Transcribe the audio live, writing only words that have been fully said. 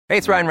Hey,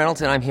 it's Ryan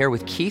Reynolds, and I'm here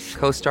with Keith,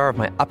 co-star of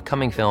my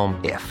upcoming film,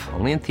 If,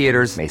 only in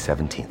theaters May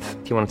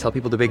 17th. Do you want to tell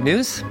people the big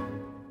news?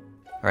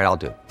 All right, I'll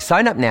do it.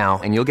 Sign up now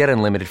and you'll get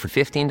unlimited for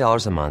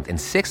 $15 a month and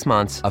 6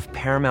 months of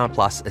Paramount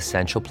Plus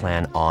Essential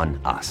Plan on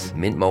us.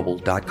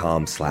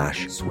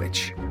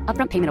 MintMobile.com/switch.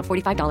 Upfront payment of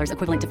 $45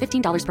 equivalent to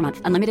 $15 per month.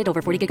 Unlimited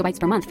over 40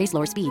 gigabytes per month. Face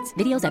lower speeds.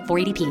 Videos at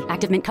 480p.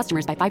 Active Mint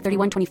customers by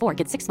 531.24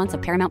 get 6 months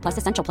of Paramount Plus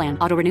Essential Plan.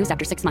 Auto renews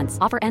after 6 months.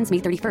 Offer ends May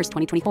 31st,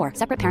 2024.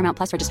 Separate Paramount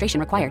Plus registration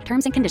required.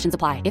 Terms and conditions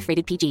apply if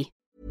rated PG.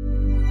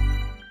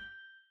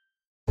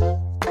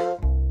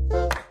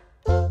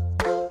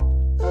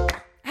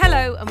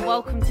 Hello and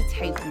welcome to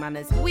Table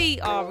Manners. We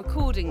are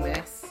recording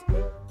this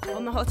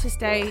on the hottest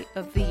day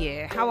of the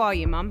year. How are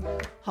you, Mum?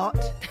 Hot.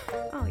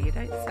 Oh, you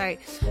don't say.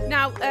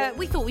 Now,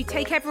 we thought we'd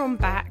take everyone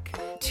back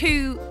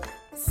to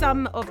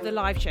some of the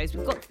live shows.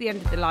 We've got to the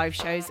end of the live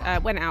shows.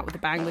 Went out with a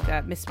bang with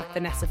Miss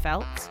Vanessa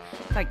Feltz.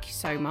 Thank you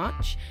so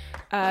much.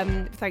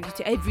 Thank you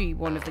to every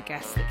one of the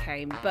guests that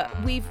came. But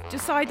we've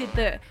decided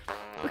that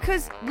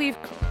because we've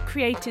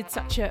created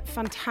such a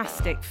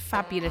fantastic,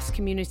 fabulous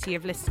community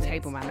of listener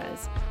Table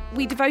Manners,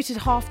 we devoted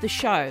half the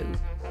show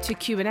to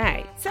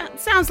Q&A.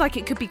 Sounds like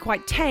it could be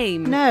quite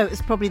tame. No,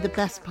 it's probably the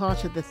best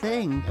part of the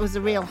thing. It was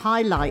a real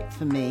highlight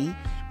for me,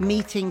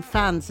 meeting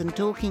fans and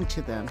talking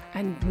to them.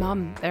 And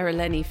Mum, there are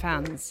Lenny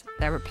fans.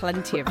 There are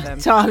plenty of them.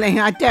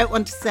 Darling, I don't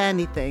want to say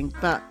anything,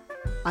 but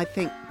I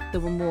think there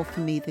were more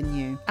for me than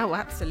you. Oh,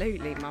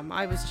 absolutely, Mum.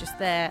 I was just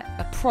there,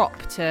 a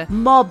prop to...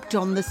 Mobbed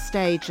on the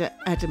stage at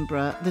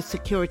Edinburgh. The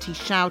security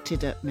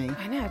shouted at me.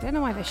 I know, I don't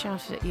know why they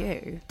shouted at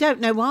you. Don't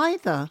know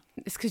either.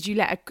 It's because you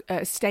let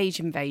a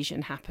stage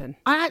invasion happen.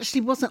 I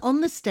actually wasn't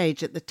on the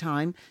stage at the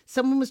time.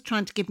 Someone was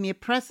trying to give me a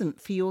present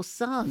for your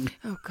son.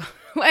 Oh, God.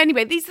 Well,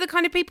 anyway, these are the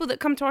kind of people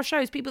that come to our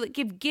shows, people that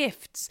give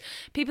gifts,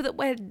 people that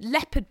wear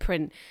leopard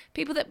print,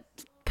 people that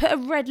put a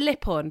red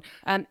lip on.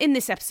 In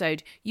this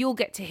episode, you'll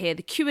get to hear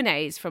the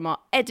Q&As from our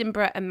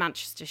Edinburgh and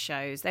Manchester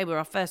shows. They were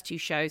our first two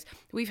shows.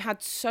 We've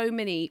had so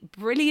many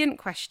brilliant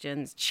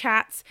questions,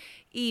 chats,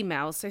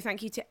 emails. So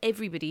thank you to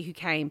everybody who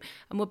came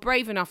and were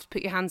brave enough to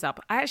put your hands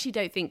up. I actually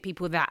don't think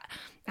people that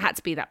had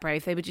to be that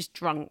brave. They were just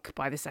drunk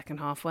by the second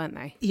half, weren't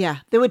they? Yeah,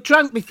 they were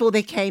drunk before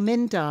they came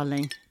in,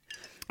 darling.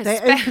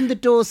 They opened the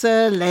doors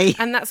early.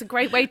 And that's a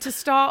great way to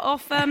start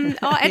off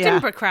our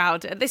Edinburgh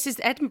crowd. This is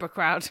the Edinburgh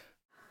crowd.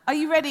 Are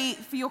you ready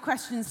for your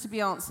questions to be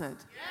answered?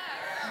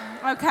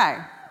 Yeah. Okay.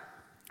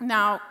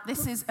 Now,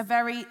 this is a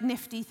very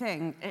nifty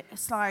thing.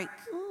 It's like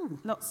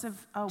lots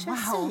of... Oh,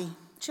 Jessie, wow.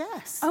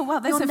 Jess. Oh,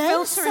 well, there's your a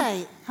filter...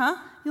 namesake. Huh?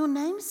 Your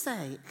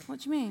namesake. What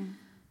do you mean?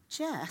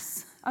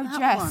 Jess. Oh, that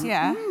Jess, one.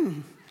 yeah.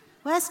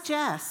 Where's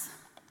Jess?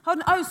 Hold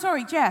on. Oh,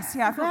 sorry, Jess.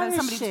 Yeah, I thought Where that is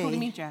somebody was she?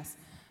 calling me Jess.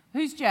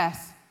 Who's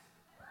Jess?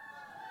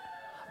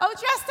 Oh,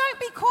 Jess, don't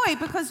be coy,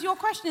 because your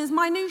question is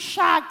my new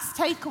Shagg's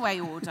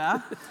takeaway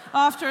order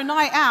after a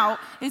night out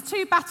is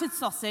 2 battered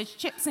sausage,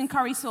 chips and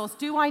curry sauce.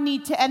 Do I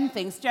need to end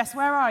things? Jess,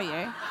 where are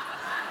you?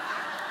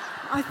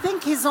 I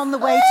think he's on the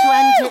way to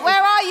end it.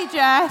 Where are you,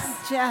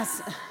 Jess?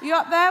 Jess. You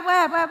up there?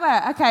 Where?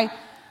 Okay.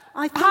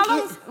 I think How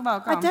long?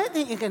 Well, go I on. don't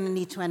think you're going to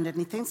need to end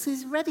anything, so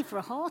he's ready for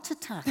a heart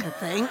attack, I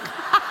think.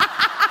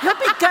 He'll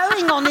be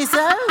going on his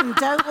own,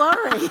 don't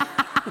worry.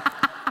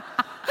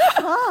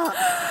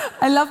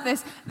 I love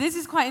this. This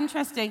is quite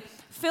interesting.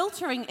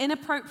 Filtering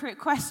inappropriate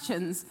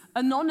questions.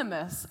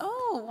 Anonymous.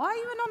 Oh, why are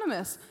you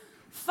anonymous?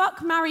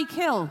 Fuck, marry,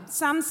 kill.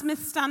 Sam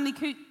Smith, Stanley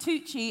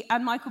Tucci,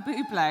 and Michael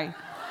Bublé.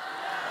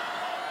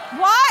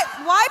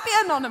 Why be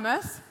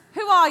anonymous?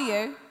 Who are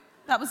you?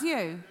 That was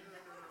you.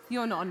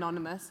 You're not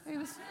anonymous. Who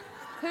was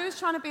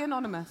trying to be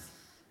anonymous?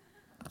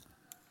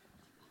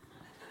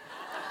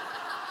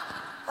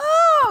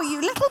 Oh, you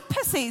little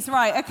pussies.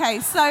 Right, okay,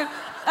 so...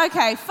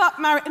 Okay, fuck,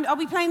 marry... Are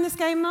we playing this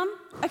game, Mum?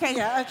 Okay,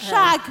 Yeah, okay.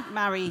 Shag,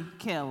 marry,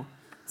 kill.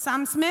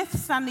 Sam Smith,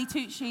 Stanley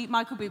Tucci,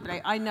 Michael Bublé.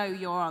 I know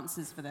your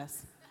answers for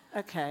this.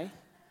 Okay.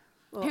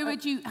 Well, Who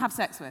would you have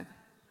sex with?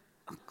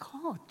 Oh,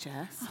 God,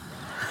 Jess.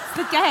 It's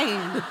the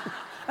game.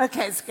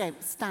 Okay, it's a game.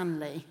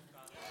 Stanley.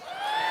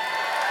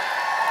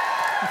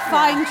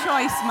 Fine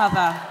choice,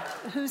 mother.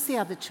 Who's the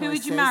other choice? Who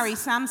would you marry,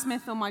 Sam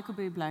Smith or Michael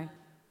Bublé?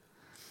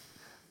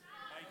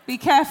 Be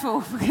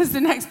careful, because the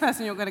next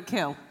person you're going to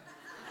kill.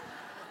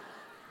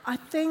 I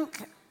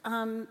think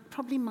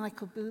probably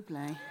Michael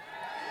Bublé.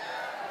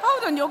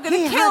 Hold on, you're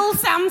going to kill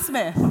Sam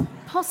Smith?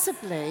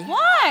 Possibly.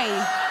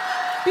 Why?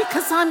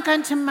 Because I'm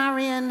going to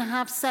marry and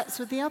have sex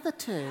with the other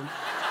two.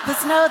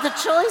 There's no other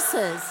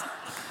choices.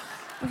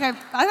 Okay,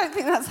 I don't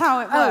think that's how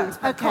it works.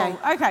 Oh, okay. Cool.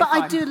 Okay, but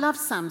fine. I do love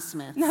Sam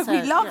Smith. No, so,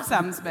 we love yeah.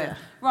 Sam Smith. Yeah.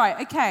 Right,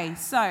 okay,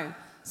 so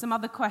some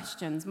other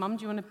questions. Mum,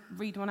 do you want to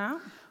read one out?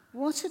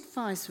 What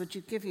advice would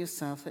you give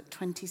yourself at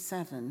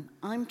 27?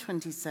 I'm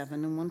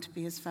 27 and want to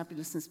be as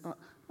fabulous as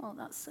possible. Oh,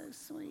 that's so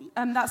sweet.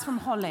 That's from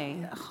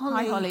Holly.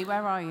 Holly. Hi, Holly,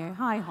 where are you?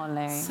 Hi,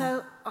 Holly.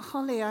 So,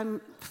 Holly, I'm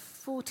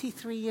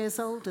 43 years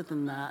older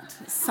than that,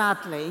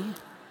 sadly.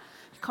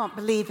 You can't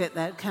believe it,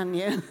 though, can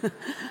you?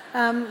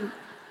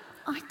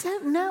 I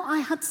don't know. I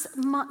had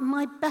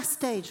my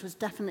best age was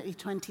definitely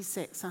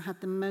 26. I had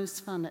the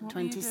most fun at What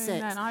 26. were you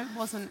doing then? I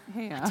wasn't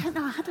here. I don't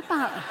know. I had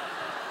about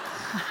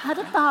had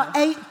about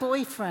 8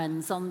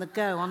 boyfriends on the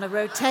go, on a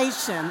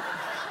rotation,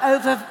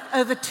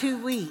 over 2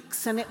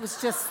 weeks, and it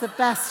was just the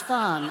best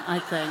fun, I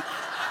think.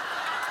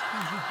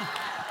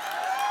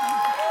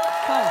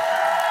 Cool.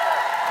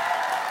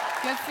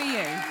 Good for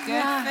you.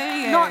 Good for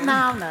you. Not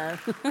now, no.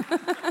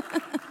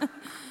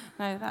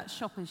 No, that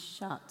shop is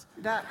shut.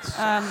 That's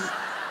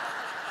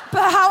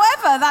But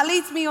however, that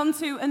leads me on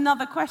to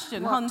another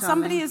question. What,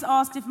 Somebody darling? has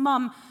asked if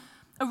Mum,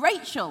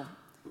 Rachel,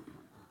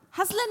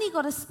 has Lenny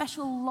got a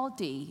special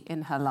loddy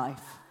in her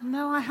life?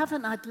 No, I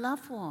haven't. I'd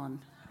love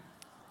one.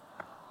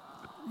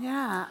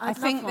 Yeah, I I'd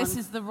think love this one.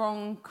 is the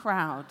wrong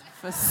crowd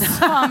for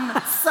some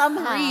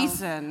Somehow.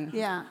 reason.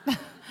 Yeah.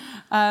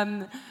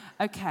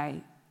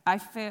 Okay,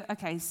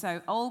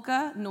 so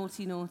Olga,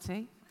 naughty,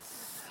 naughty.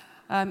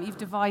 You've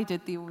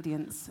divided the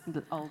audience,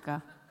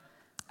 Olga.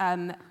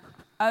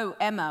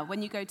 Emma,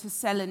 when you go to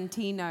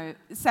Celentanos,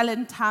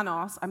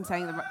 I'm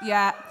saying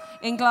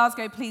in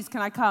Glasgow, please,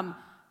 can I come?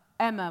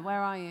 Emma, where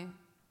are you?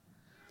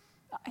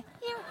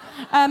 Here.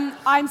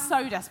 I'm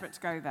so desperate to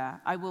go there.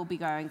 I will be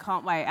going,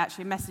 can't wait.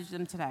 Actually, messaged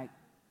them today.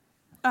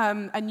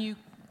 And you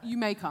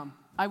may come.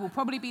 I will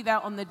probably be there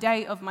on the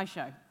day of my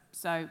show,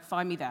 so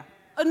find me there.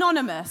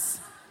 Anonymous.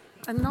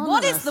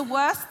 What is the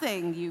worst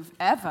thing you've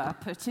ever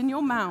put in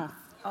your mouth?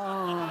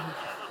 Oh.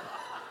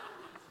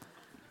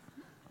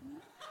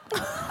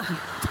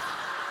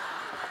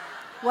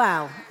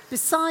 Well,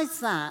 besides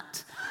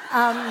that,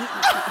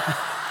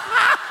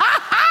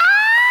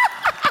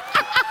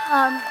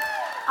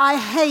 I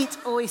hate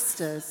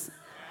oysters.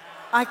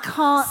 I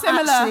can't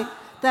Similar actually.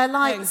 They're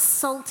like thing.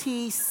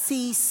 salty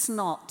sea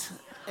snot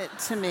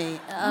to me.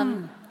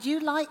 Do you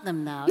like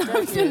them now?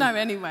 Don't you? No,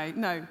 anyway,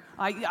 no.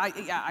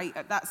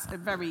 That's a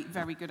very,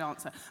 very good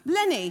answer.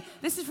 Lenny,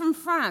 this is from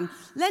Fran.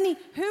 Lenny,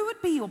 who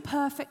would be your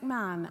perfect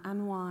man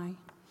and why?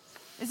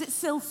 Is it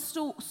still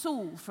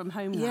Saul from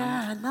Homeland?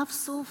 Yeah, I love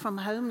Saul from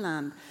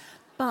Homeland.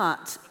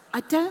 But I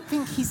don't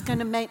think he's going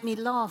to make me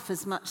laugh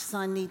as much as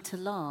I need to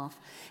laugh.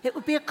 It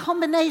would be a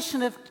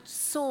combination of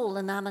Saul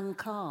and Alan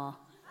Carr.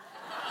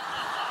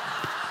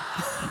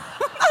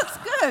 That's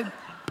good.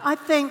 I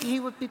think he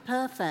would be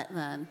perfect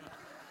then.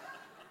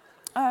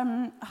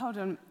 Hold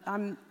on.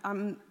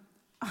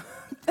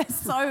 There's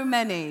so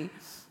many.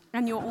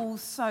 And you're all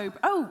so...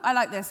 Oh, I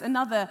like this.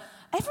 Another...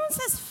 Everyone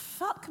says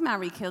fuck,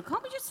 marry, kill.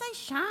 Can't we just say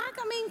shag?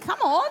 I mean, come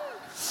on.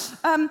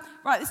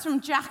 Right, this is from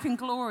Jack and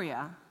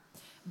Gloria.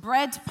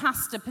 Bread,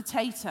 pasta,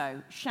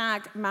 potato.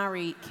 Shag,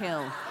 marry,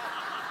 kill.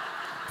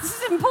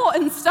 This is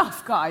important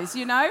stuff, guys,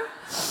 you know?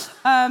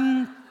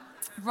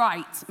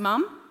 Right,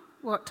 Mum?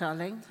 What,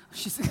 darling?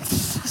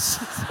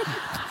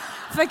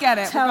 Forget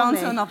it. Tell we'll go on me.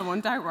 to another one.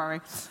 Don't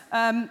worry.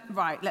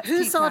 Right, let's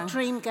Who's keep our going.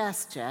 dream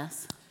guest,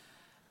 Jess?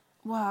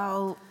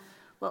 Well,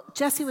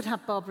 Jessie would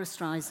have Barbara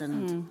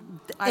Streisand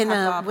I'd in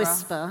have a Barbara.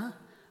 whisper.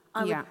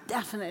 I Yeah. would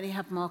definitely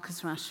have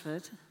Marcus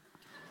Rashford.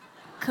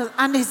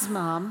 And his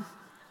mum,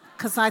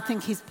 because I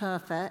think he's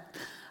perfect.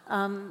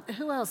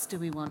 Who else do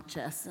we want,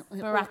 Jess?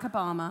 Barack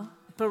Obama.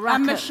 Barack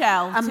And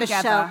Michelle and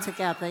together. Michelle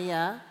together,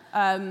 yeah.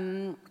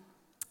 Oh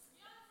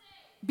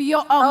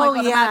my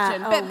God, yeah.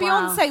 imagine. Oh, But wow.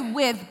 Beyonce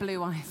with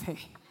Blue Ivy.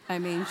 I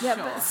mean, Yeah,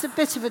 sure. but it's a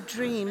bit of a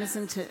dream,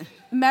 isn't it?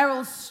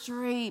 Meryl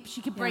Streep.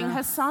 She could bring Yeah.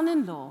 her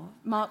son-in-law,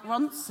 Mark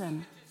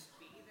Ronson.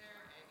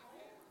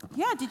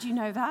 Yeah, did you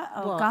know that?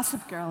 Oh, What?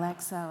 Gossip Girl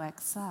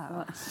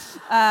XOXO.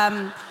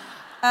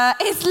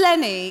 Is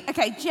Lenny...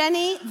 Okay,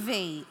 Jenny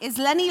V. Is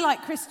Lenny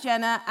like Kris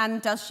Jenner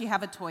and does she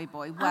have a toy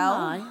boy? Well,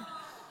 Am I?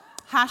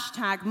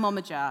 hashtag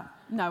momager.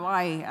 No,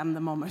 I am the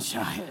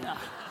momager.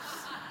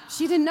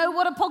 She didn't know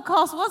what a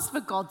podcast was, for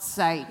God's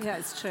sake. Yeah,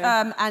 it's true.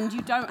 And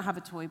you don't have a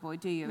toy boy,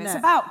 do you? It's No.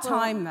 about Well,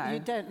 time, though. You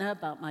don't know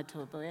about my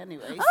toy boy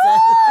anyway, so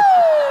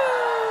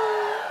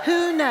Oh!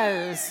 who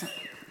knows?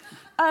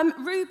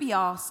 Ruby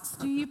asks,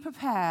 do you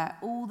prepare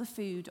all the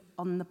food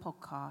on the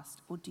podcast,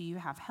 or do you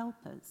have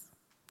helpers?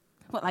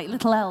 What, like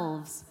little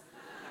elves?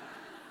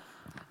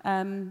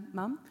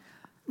 Mum?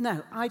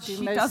 No, I do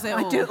She most. does it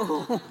I all. do it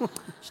all.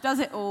 She does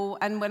it all,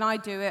 and when I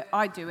do it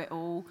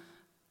all.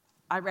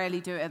 I rarely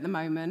do it at the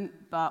moment,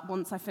 but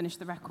once I finish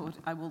the record,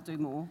 I will do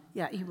more.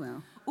 Yeah, you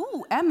will.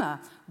 Ooh, Emma,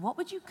 what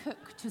would you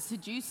cook to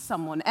seduce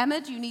someone?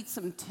 Emma, do you need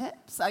some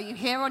tips? Are you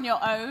here on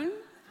your own?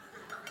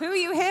 Who are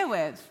you here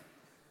with?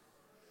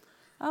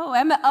 Oh,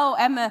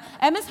 Emma.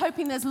 Emma's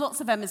hoping there's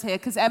lots of Emmas here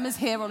because Emma's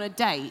here on a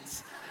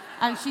date.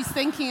 And she's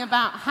thinking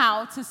about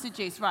how to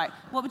seduce. Right,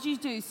 what would you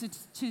do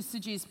to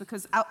seduce?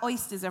 Because our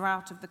oysters are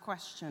out of the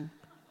question.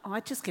 Oh,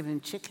 I'd just give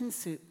him chicken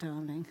soup,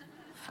 darling.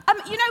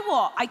 You know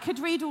what? I could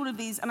read all of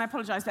these, and I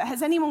apologise, but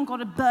has anyone got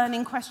a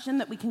burning question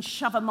that we can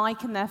shove a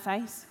mic in their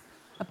face?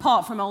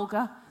 Apart from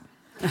Olga.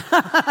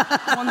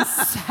 1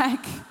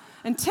 sec.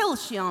 Until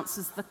she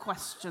answers the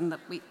question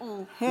that we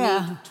all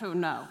need to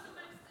know.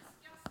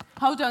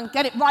 Hold on,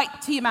 get it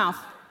right to your mouth.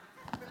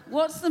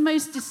 What's the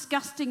most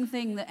disgusting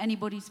thing that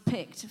anybody's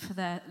picked for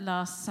their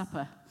Last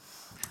Supper?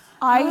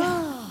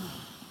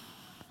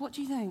 What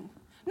do you think?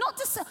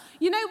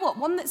 You know what?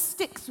 One that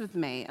sticks with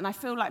me, and I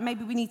feel like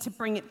maybe we need to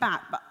bring it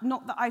back, but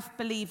not that I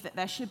believe that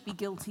there should be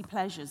guilty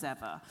pleasures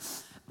ever.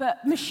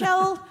 But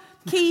Michelle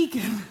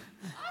Keegan...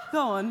 Go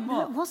on, No,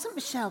 what? it wasn't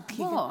Michelle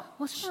Keegan. What?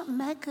 about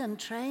Meghan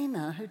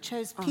Trainor, who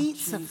chose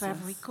pizza for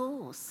every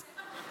course?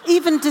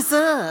 Even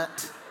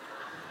dessert.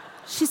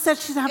 She said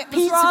she'd have It was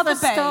pizza rather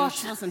for beige,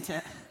 starters. wasn't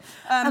it?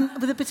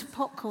 With a bit of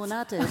popcorn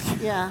added,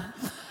 yeah.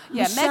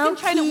 Yeah, Michelle Meghan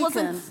Trainor Keegan.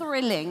 wasn't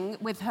thrilling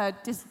with her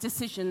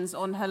decisions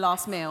on her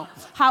last meal.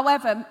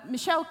 However,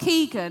 Michelle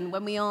Keegan,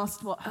 when we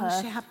asked what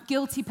her she had-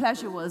 guilty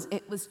pleasure was,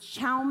 it was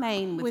chow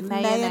mein with, With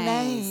mayonnaise.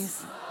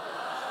 mayonnaise.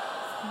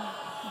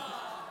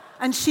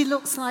 And she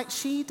looks like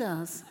she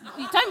does.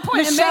 You don't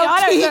point Michelle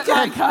at me, I don't look Keegan.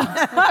 like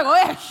her.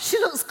 I wish. She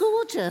looks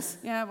gorgeous.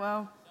 Yeah,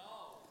 well,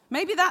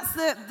 maybe that's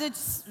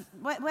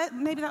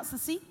maybe that's the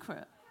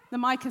secret. The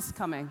mic is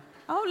coming.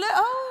 Oh, look,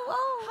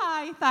 oh.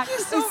 Hi, thank you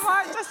so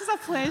much. This is a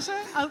pleasure.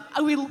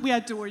 We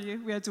adore you.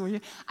 We adore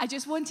you. I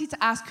just wanted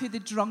to ask who the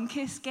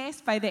drunkest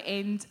guest by the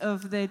end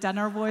of the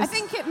dinner was. I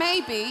think it may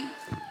be.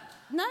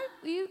 No,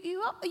 are you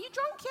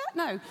drunk yet?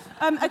 No.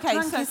 Okay,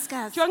 drunkest so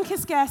guest.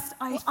 drunkest guest.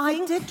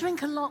 I did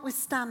drink a lot with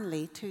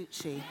Stanley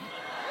Tucci.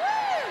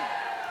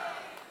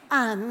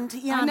 And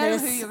Yanis. I know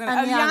who you're going to.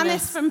 and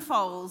Yanis from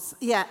Foals.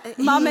 Yeah.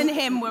 Mum and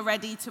him were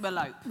ready to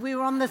elope. We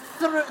were on the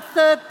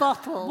third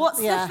bottle.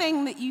 What's yeah. the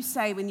thing that you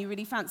say when you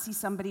really fancy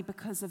somebody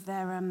because of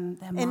their mind?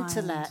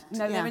 Intellect, No,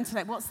 their yeah.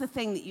 intellect. What's the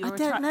thing that you're I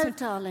don't attracted?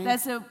 know, darling.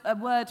 There's a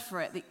word for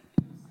it.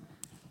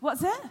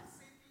 What's it?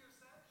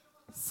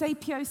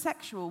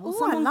 Sapiosexual. Will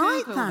Oh, I someone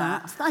like Google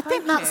that. Thank I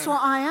think that's you. what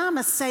I am,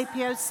 a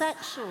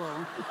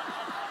sapiosexual.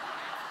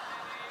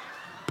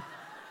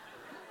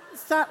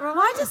 Is that right?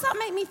 Why does that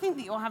make me think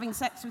that you're having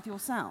sex with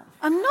yourself?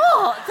 I'm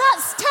not.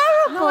 That's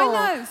terrible. No, I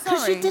know, Because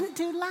sorry. you didn't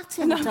do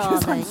Latin, No,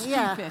 'cause darling. I'm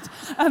Yeah. stupid.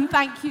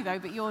 Thank you, though,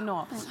 but you're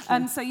not.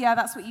 So, yeah,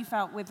 that's what you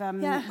felt with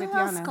Yeah, with who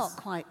else Yanis. got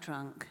quite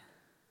drunk?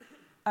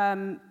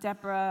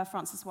 Deborah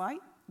Francis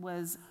White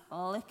was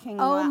licking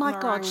Oh that my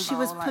God, meringue she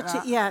was bowl like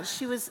putting, that. yeah,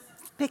 she was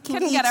picking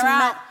Couldn't each get her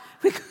and out.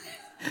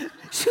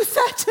 She was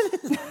there till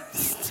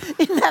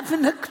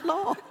 11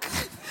 o'clock.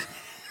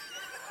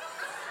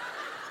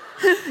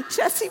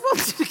 Jessie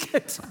wanted to go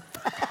to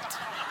bed.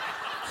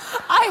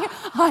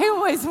 I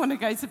always want to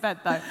go to bed,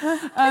 though.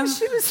 And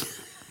she was...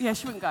 Yeah,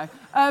 she wouldn't go.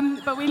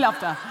 But we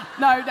loved her.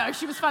 No,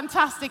 she was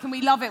fantastic, and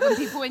we love it when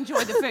people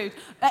enjoy the food.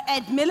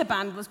 Ed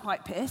Miliband was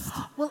quite pissed.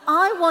 Well,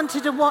 I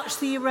wanted to watch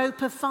the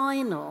Europa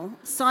final,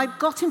 so I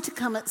got him to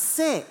come at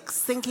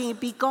 6, thinking he'd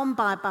be gone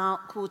by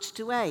about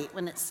 7:45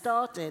 when it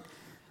started.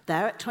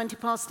 There at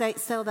 8:20,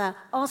 still there.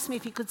 Asked me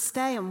if he could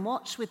stay and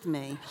watch with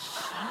me.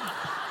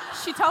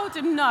 She told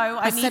him no.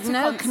 I need said, to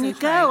no, can you concentrate.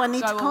 go? I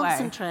need to Go away."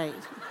 concentrate.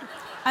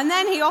 And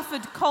then he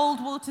offered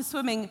cold water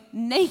swimming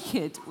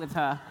naked with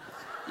her.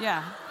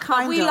 Yeah.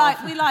 Kind we of.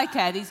 like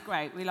Ed. He's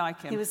great. We like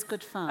him. He was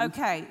good fun.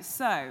 Okay,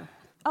 so.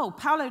 Oh,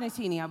 Paolo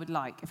Nutini I would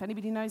like. If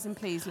anybody knows him,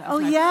 please let us Oh,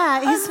 know. yeah,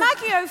 he's-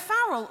 Maggie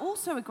O'Farrell,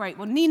 also a great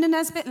one. Nina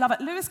Nesbitt, love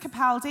it. Lewis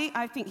Capaldi,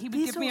 I think he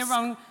would give me a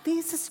wrong...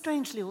 These are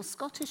strangely all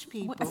Scottish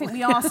people. I think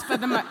we asked for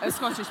a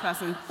Scottish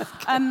person.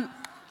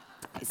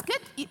 It's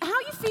good. How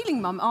are you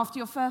feeling, Mum, after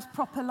your first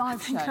proper live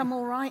I think show? I'm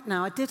all right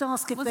now. I did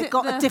ask if Was they it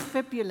got a the-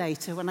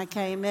 defibrillator when I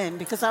came in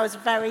because I was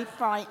very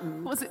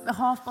frightened. Was it the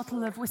half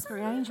bottle of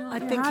Whispering Angel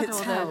that I you think had, it's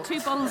or helped. the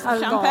 2 bottles A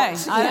of lot,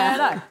 champagne? I yeah.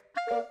 don't know.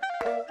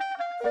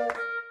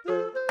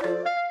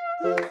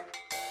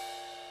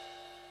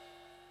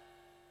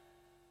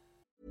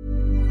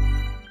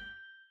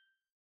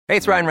 Hey,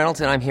 it's Ryan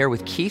Reynolds, and I'm here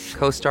with Keith,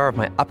 co-star of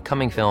my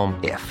upcoming film,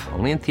 If,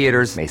 only in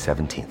theaters May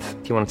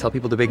 17th. Do you want to tell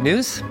people the big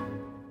news?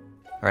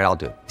 All right, I'll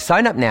do it.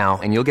 Sign up now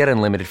and you'll get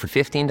unlimited for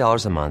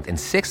 $15 a month and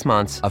 6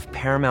 months of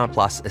Paramount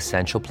Plus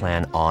Essential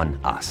Plan on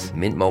us.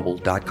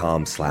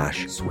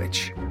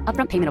 MintMobile.com/switch.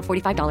 Upfront payment of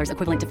 $45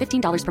 equivalent to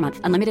 $15 per month.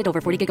 Unlimited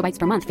over 40 gigabytes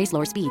per month. Face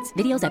lower speeds.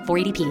 Videos at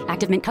 480p.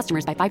 Active Mint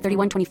customers by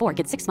 531.24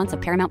 get 6 months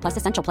of Paramount Plus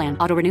Essential Plan.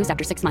 Auto renews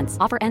after 6 months.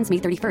 Offer ends May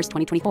 31st,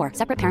 2024.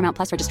 Separate Paramount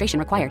Plus registration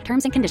required.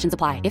 Terms and conditions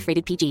apply if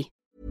rated PG.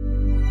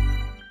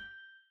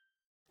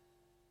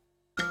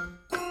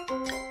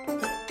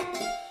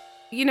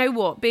 You know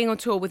what? Being on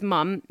tour with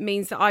Mum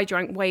means that I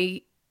drank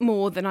way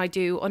more than I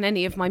do on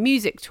any of my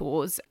music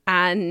tours,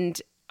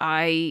 and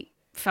I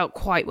felt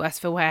quite worse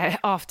for wear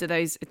after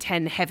those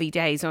 10 heavy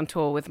days on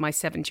tour with my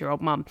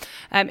 70-year-old mum.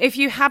 If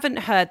you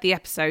haven't heard the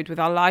episode with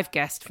our live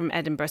guest from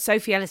Edinburgh,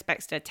 Sophie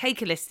Ellis-Bextor,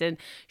 take a listen.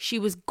 She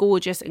was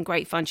gorgeous and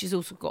great fun. She's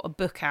also got a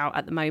book out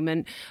at the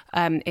moment.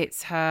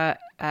 It's her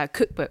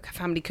cookbook, her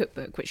family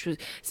cookbook, which was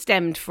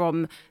stemmed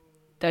from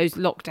those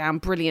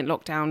brilliant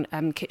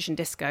lockdown kitchen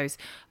discos.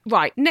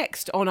 Right,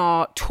 next on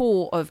our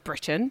tour of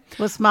Britain.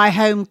 Was my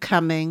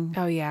homecoming.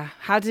 Oh, yeah.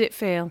 How did it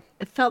feel?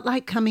 It felt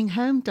like coming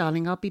home,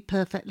 darling. I'll be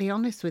perfectly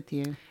honest with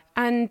you.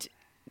 And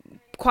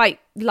quite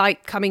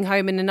like coming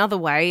home in another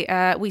way,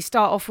 we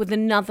start off with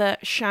another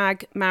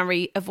shag,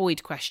 marry,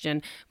 avoid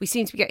question. We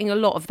seem to be getting a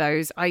lot of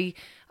those. I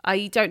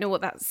don't know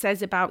what that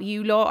says about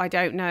you lot. I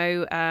don't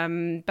know.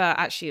 But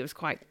actually, it was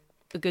quite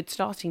a good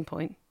starting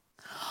point.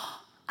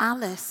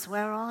 Alice,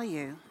 where are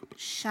you?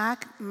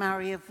 Shag,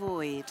 marry,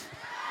 avoid.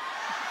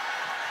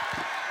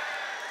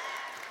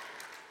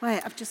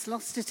 Wait, I've just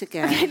lost it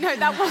again. No,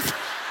 that was...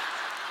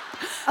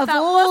 Of That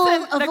all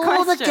wasn't the the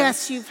question.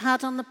 guests you've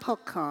had on the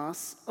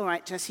podcast, all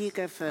right, Jess, you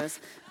go first.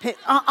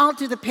 I'll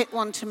do the pick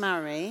one to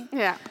marry.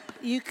 Yeah.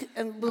 You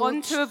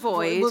One to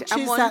avoid we'll and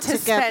choose one that to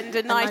together. spend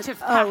a night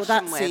of Oh, passion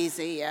that's with.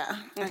 easy, yeah.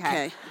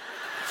 Okay.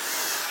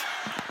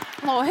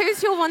 Well,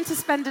 who's your one to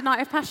spend a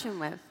night of passion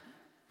with?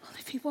 Well,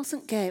 if he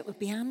wasn't gay, it would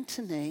be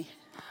Anthony.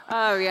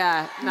 Oh,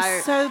 yeah. No.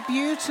 He's so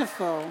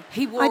beautiful.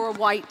 He wore a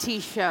white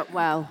T-shirt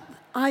well.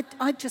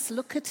 I'd just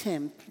look at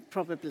him,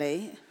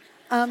 probably.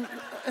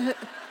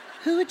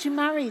 Who would you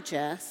marry,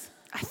 Jess?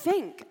 I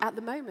think, at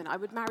the moment, I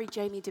would marry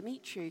Jamie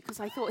Dimitri because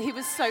I thought he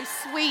was so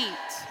sweet.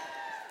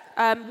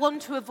 One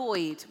to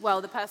avoid,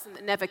 well, the person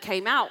that never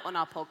came out on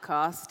our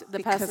podcast, the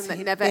Because person that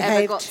he never ever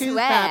behaved got too to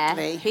air,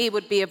 badly. he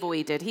would be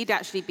avoided. He'd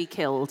actually be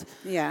killed.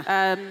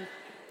 Yeah.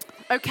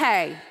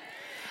 Okay.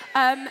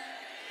 No.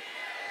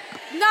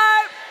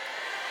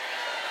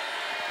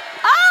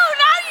 Oh,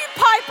 now you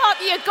pipe up,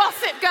 you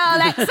gossip girl,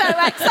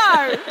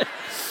 XOXO.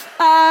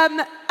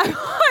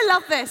 I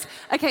love this.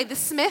 Okay, the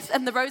Smith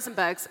and the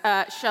Rosenbergs.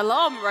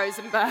 Shalom,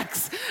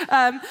 Rosenbergs.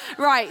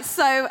 Right,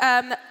 so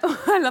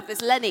I love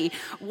this. Lenny,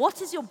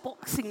 what is your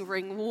boxing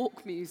ring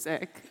walk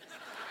music?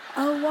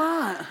 Oh,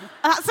 wow.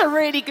 That's a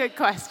really good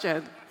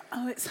question.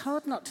 Oh, it's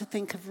hard not to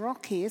think of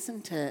Rocky,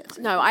 isn't it?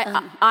 No,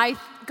 I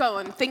go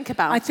on, think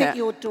about it. I think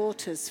your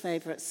daughter's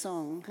favourite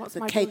song, What's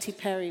the my Katy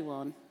Perry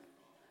one.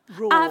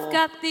 Raw. I've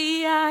got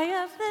the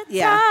eye of the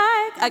Yeah.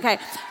 tiger. Okay,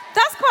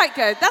 that's quite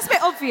good. That's a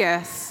bit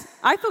obvious.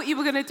 I thought you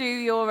were going to do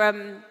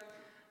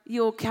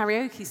your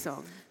karaoke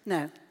song.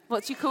 No.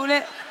 What do you call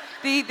it?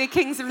 The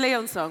Kings of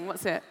Leon song.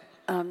 What's it?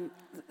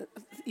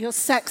 Your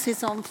sex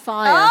is on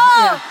fire. Oh,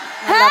 Yeah,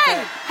 I love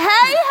it.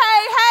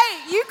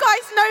 hey! You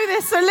guys know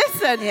this, so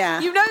listen.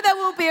 Yeah. You know there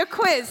will be a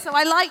quiz, so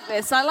I like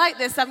this.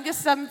 I'm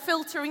just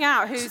filtering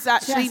out who's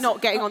actually Jess,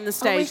 not getting on the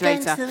stage are we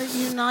later. going to the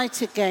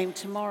United game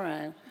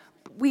tomorrow?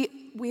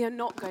 We are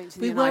not going to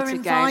the We were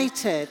United game.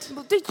 invited.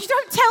 Well, you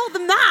don't tell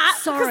them that.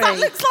 Sorry. Because that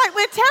looks like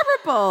we're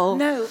terrible.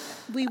 No,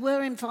 we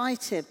were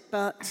invited,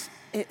 but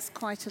it's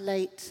quite a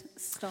late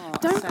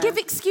start. Don't so- give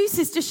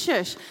excuses, just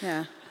shush.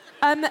 Yeah.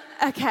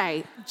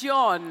 Okay,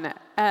 John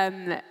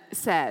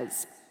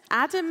says,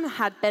 Adam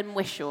had Ben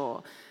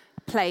Whishaw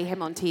play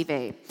him on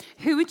TV.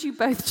 Who would you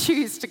both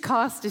choose to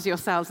cast as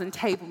yourselves in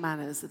Table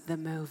Manners, the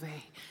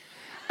movie?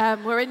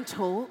 We're in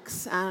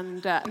talks,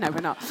 and no, we're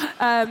not.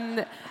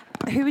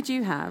 Who would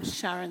you have?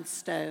 Sharon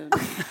Stone.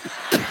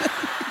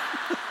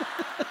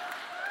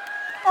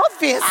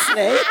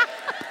 Obviously.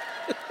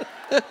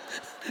 I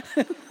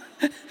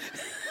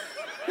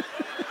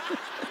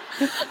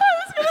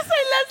was going to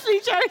say Leslie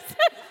Joseph.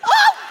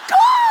 Oh,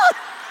 God!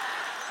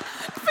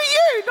 For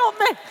you, not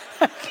me.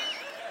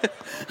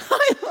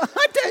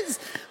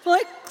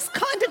 I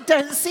kind of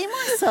don't see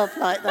myself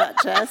like that,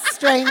 Jess,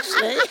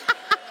 strangely.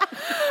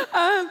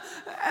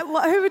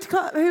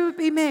 Who would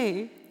be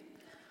me?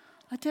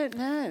 I don't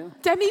know.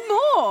 Demi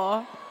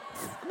Moore.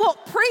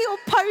 What, pre or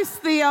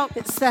post the...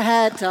 It's the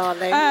hair,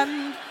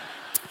 darling.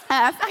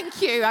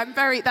 Thank you.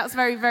 That's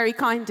very, very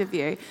kind of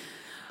you.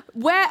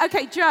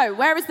 Okay, Joe,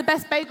 where is the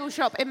best bagel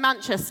shop in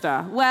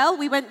Manchester? Well,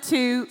 we went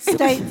to...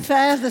 State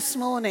Fair this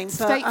morning. But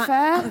State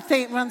Fair? I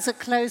think it runs a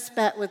close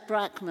bet with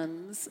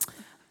Brackman's.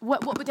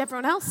 What would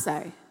everyone else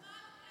say?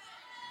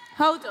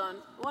 Hold on,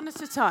 one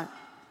at a time.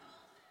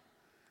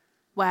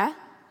 Where?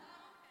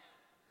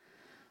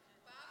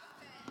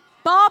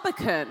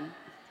 Barbican.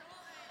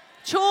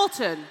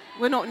 Chorlton.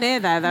 We're not near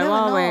there, though, No,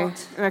 are we're we?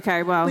 not.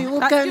 Okay, well, We will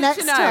that's go good next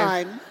to know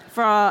time.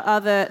 for our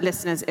other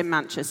listeners in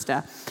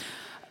Manchester.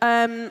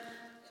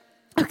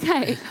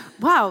 Okay,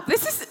 wow,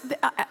 this is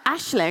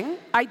Aisling.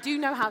 I do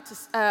know how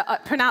to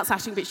pronounce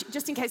Aisling, but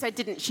just in case I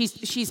didn't,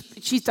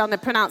 she's done a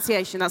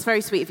pronunciation. That's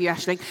very sweet of you,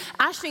 Aisling.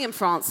 Aisling and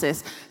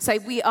Francis say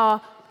we are,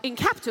 in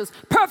capitals,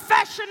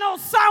 professional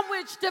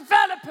sandwich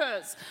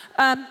developers.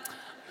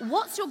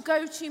 What's your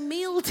go-to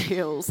meal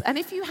deals? And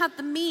if you had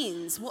the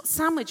means, what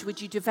sandwich would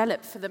you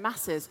develop for the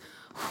masses?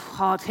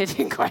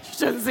 Hard-hitting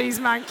questions, these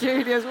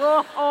Mancunians.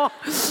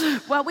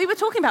 Well, we were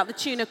talking about the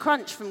tuna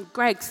crunch from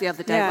Greg's the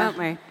other day, weren't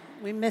we?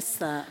 We missed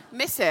that.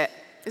 Miss it.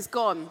 It's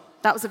gone.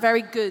 That was a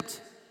very good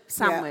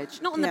sandwich.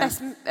 Yeah. Not on the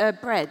best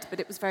bread, but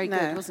it was very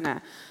good, wasn't it?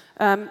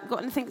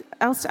 Got anything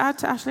else to add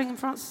to Aisling and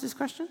Francis's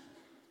question?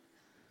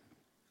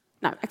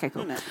 No. Okay,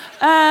 cool. No.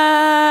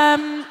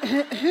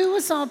 Who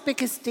was our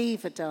biggest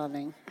diva,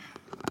 darling?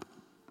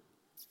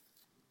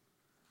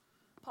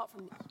 Apart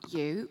from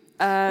you,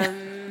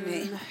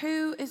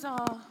 who is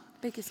our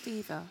biggest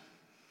diva?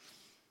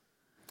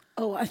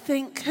 Oh, I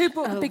think... Who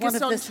brought the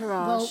biggest one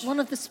entourage? one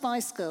of the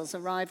Spice Girls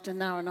arrived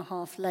an hour and a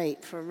half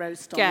late for a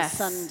roast on Guess. a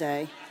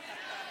Sunday.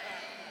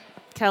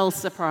 Kel's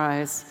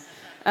surprise.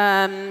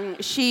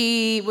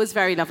 She was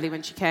very lovely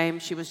when she came.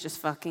 She was just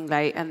fucking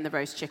late, and the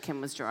roast chicken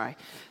was dry.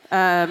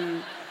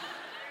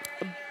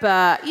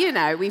 But, you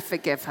know, we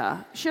forgive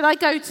her. Should I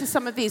go to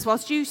some of these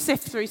whilst you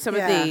sift through some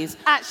of these?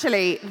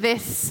 Actually,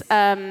 this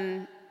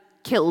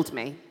killed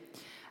me.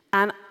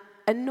 And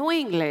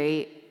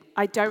annoyingly,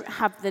 I don't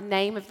have the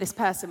name of this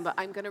person, but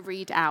I'm going to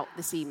read out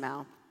this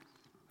email.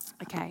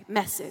 Okay,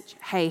 message.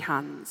 Hey,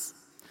 Hans.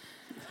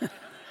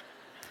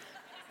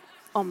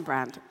 On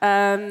brand.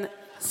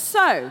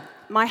 So,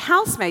 my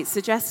housemate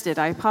suggested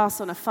I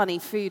pass on a funny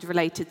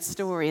food-related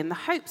story in the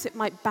hopes it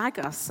might bag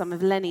us some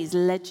of Lenny's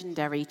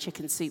legendary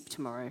chicken soup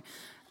tomorrow.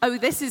 Oh,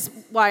 this is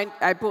why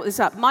I brought this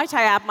up. Might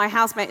I add, my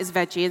housemate is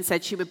veggie and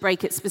said she would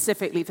break it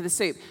specifically for the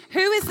soup. Who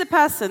is the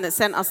person that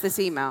sent us this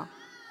email?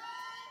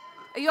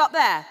 Are you up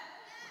there?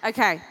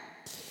 Okay.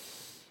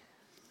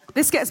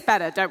 This gets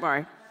better, don't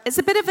worry. It's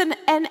a bit of an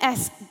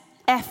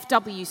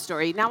NSFW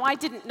story. Now, I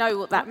didn't know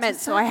what that meant,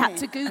 so I had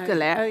to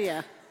Google it. Oh,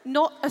 yeah.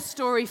 Not a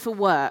story for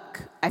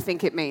work, I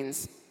think it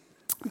means.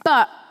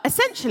 But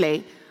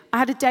essentially, I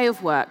had a day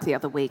of work the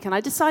other week, and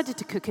I decided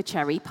to cook a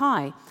cherry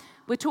pie.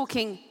 We're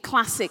talking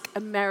classic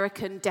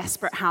American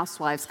Desperate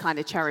Housewives kind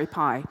of cherry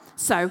pie.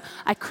 So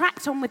I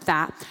cracked on with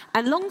that,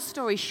 and long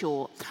story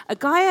short, a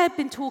guy I had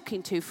been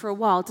talking to for a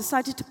while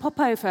decided to pop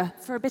over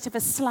for a bit of a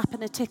slap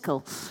and a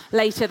tickle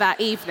later that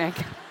evening.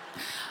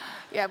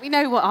 Yeah, we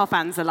know what our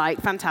fans are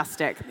like.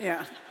 Fantastic.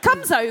 Yeah.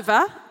 Comes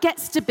over,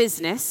 gets to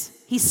business,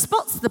 he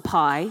spots the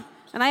pie,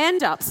 and I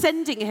end up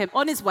sending him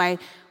on his way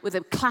with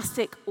a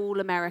classic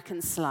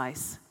all-American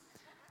slice.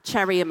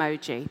 Cherry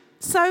emoji.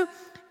 So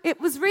it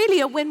was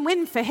really a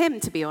win-win for him,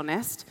 to be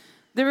honest.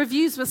 The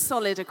reviews were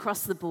solid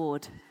across the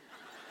board.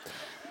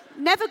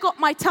 Never got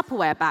my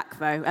Tupperware back,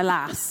 though,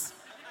 alas.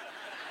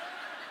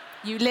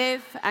 You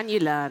live and you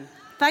learn.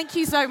 Thank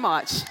you so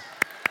much.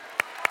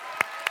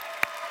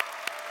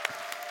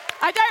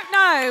 I don't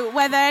know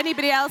whether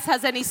anybody else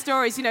has any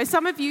stories. You know,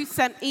 some of you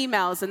sent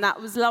emails, and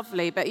that was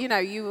lovely. But, you know,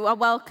 you are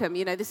welcome.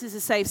 You know, this is a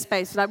safe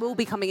space, and I will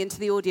be coming into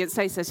the audience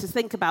later, so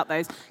think about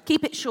those.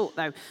 Keep it short,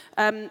 though.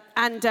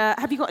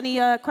 Have you got any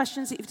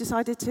questions that you've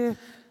decided to?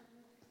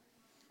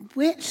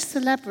 Which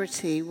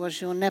celebrity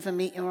was your never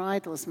meet your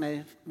idols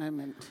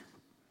moment?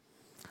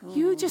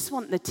 You just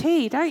want the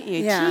tea, don't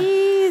you? Yeah.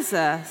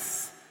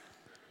 Jesus.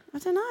 I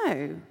don't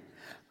know.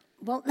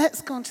 Well,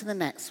 let's go on to the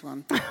next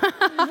one.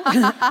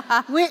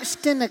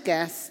 Which dinner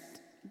guest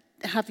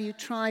have you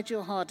tried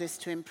your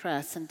hardest to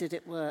impress, and did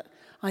it work?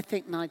 I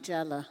think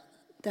Nigella.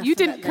 Definitely. You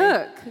didn't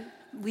cook?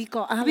 We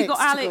got Alex. We got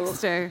Alex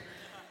to.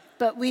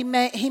 But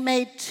he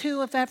made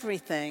 2 of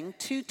everything,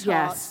 2 tarts,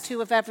 Yes.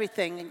 2 of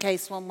everything in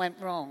case one went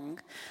wrong.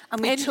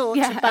 And we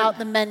talked about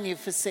the menu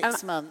for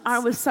 6 months. I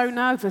was so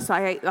nervous,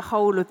 I ate the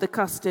whole of the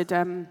custard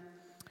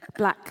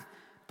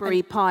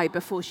blackberry pie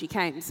before she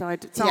came, so I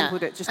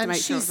sampled it just to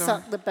make sure it was And she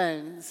sucked the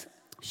bones.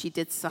 She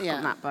did suck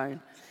on that bone.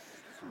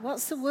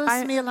 What's the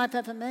worst meal I've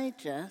ever made,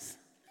 Jess?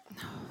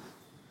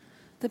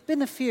 There've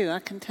been a few, I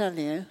can tell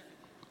you.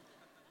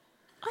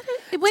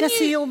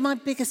 Jessie, you're my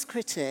biggest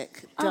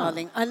critic,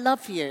 darling. I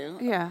love you,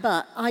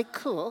 but I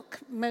cook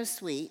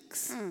most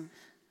weeks.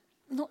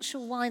 Not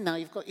sure why now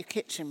you've got your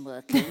kitchen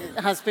working.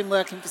 It has been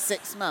working for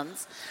 6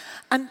 months.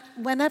 And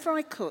whenever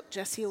I cook,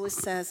 Jessie always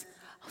says,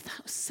 "Oh,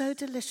 that was so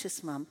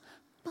delicious, Mum."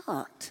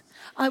 But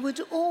I would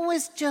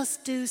always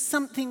just do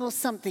something or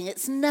something.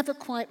 It's never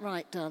quite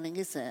right, darling,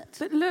 is it?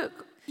 But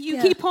look,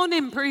 you keep on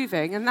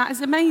improving, and that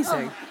is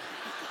amazing.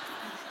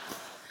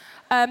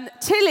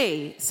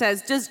 Tilly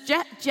says, does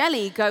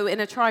jelly go in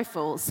a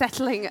trifle,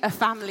 settling a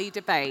family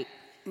debate?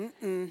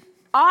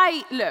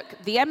 Look,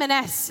 the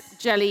M&S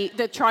jelly,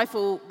 the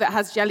trifle that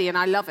has jelly, and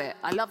I love it.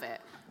 I love it.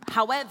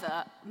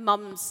 However,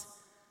 Mum's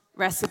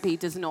recipe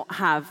does not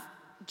have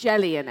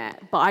jelly in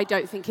it, but I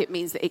don't think it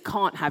means that it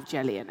can't have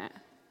jelly in it.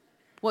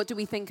 What do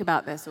we think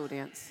about this,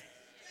 audience?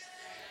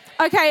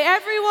 Okay,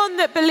 everyone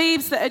that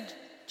believes that a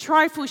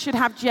trifle should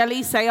have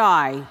jelly, say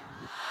aye.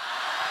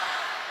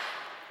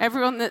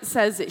 Everyone that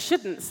says it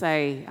shouldn't,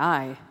 say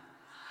aye.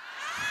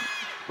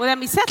 Well, then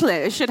we settle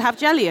it. It should have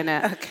jelly in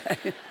it.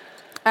 Okay.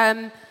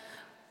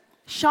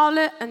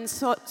 Charlotte and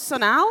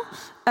Sonal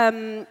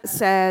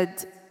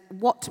said,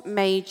 what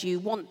made you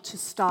want to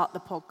start the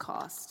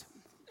podcast?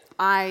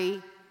 I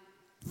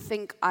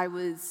think I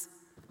was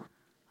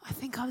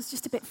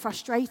just a bit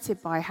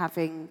frustrated by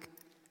having...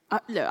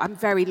 look, I'm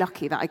very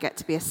lucky that I get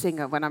to be a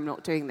singer when I'm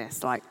not doing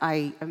this. Like,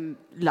 I am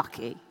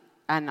lucky,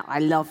 and I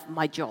love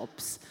my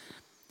jobs.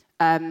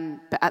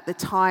 But at the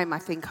time, I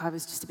think I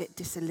was just a bit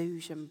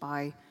disillusioned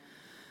by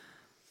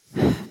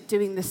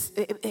doing this.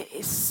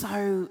 It's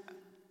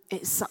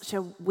such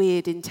a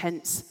weird,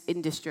 intense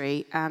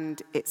industry,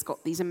 and it's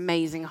got these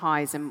amazing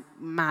highs and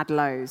mad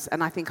lows.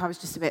 And I think I was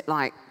just a bit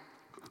like,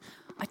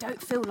 I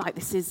don't feel like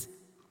this is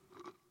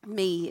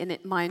me in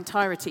my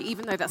entirety,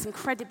 even though that's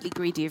incredibly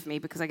greedy of me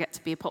because I get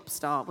to be a pop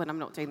star when I'm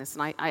not doing this,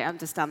 and I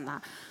understand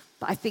that.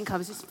 But I think I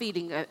was just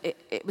feeling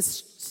it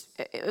was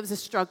a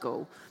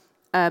struggle.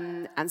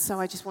 And so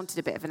I just wanted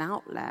a bit of an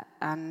outlet,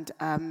 and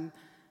I'm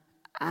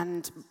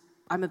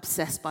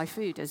obsessed by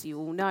food, as you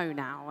all know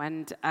now,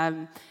 and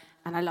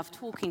I love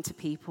talking to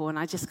people, and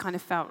I just kind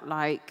of felt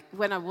like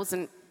when I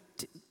wasn't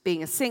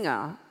being a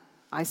singer,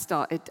 I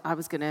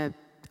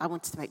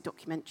wanted to make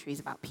documentaries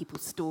about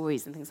people's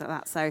stories and things like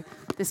that. So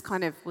this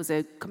kind of was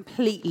a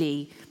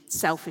completely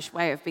selfish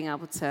way of being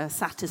able to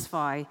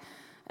satisfy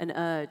an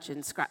urge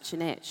and scratch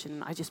an itch,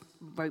 and I just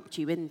roped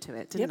you into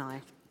it, didn't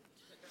I?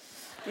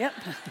 Yep.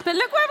 But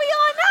look where we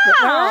are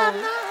now!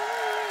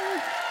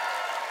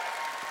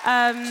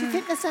 Do you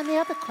think there's any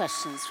other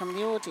questions from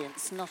the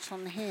audience not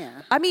on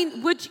here? I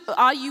mean,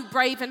 are you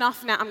brave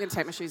enough now? I'm going to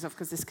take my shoes off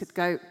because this could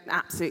go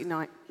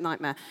absolutely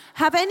nightmare.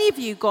 Have any of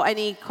you got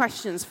any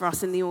questions for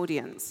us in the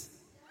audience?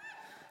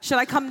 Shall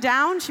I come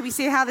down? Should we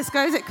see how this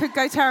goes? It could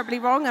go terribly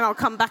wrong, and I'll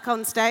come back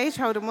on stage.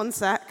 Hold on one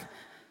sec.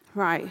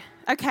 Right.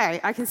 Okay,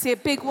 I can see a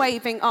big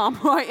waving arm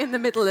right in the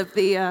middle of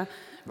the...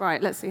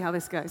 Right, let's see how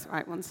this goes.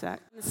 Right, one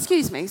sec.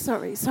 Excuse me.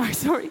 Sorry.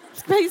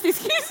 Please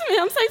excuse me.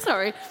 I'm so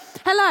sorry.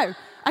 Hello.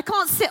 I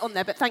can't sit on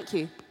there, but thank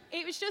you.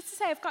 It was just to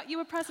say I've got you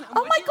a present.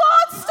 Oh my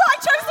God, stop, I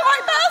chose the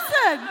right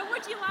person! And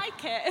would you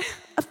like it?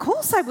 Of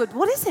course I would.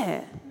 What is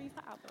it? Move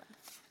that out of the way.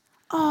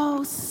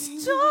 Oh,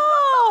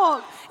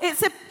 stop!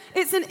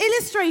 It's an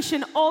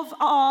illustration of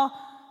our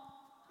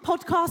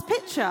podcast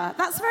picture.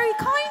 That's very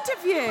kind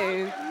of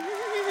you.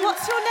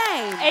 What's your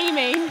name?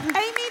 Amy.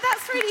 Amy,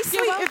 that's really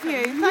sweet of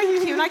you.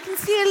 Thank you. And I can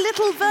see a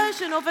little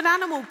version of an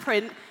animal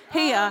print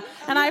here,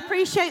 and I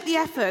appreciate the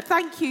effort.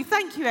 Thank you,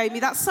 Amy.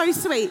 That's so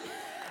sweet.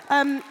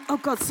 Oh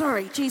God,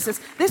 sorry, Jesus.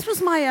 This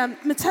was my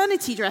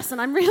maternity dress,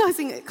 and I'm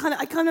realizing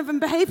I kind of am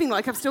behaving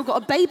like I've still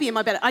got a baby in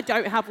my bed. I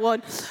don't have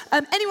one.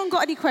 Anyone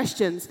got any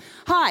questions?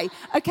 Hi.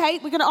 Okay,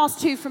 we're going to ask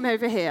two from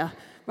over here.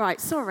 Right,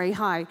 sorry,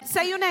 hi.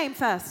 Say your name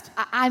first.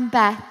 I'm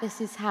Beth,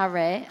 this is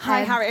Harry.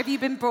 Hi, Harry. Have you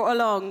been brought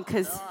along?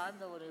 Because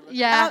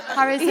yeah,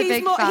 Harry's a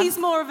big fan. He's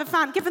more of a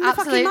fan. Give him the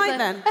fucking mic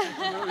then.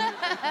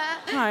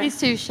 Right. He's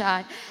too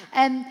shy.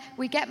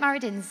 We get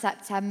married in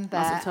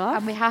September,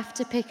 and we have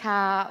to pick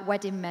our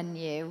wedding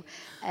menu.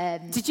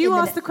 Did you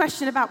ask the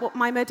question about what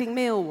my wedding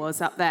meal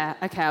was up there?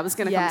 Okay, I was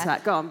going to come to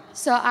that. Go on.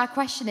 So our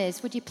question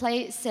is, would you play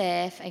it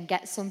safe and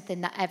get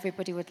something that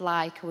everybody would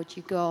like, or would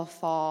you go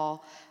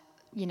for,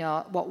 you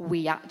know, what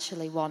we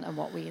actually want and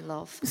what we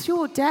love? It's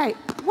your day.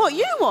 What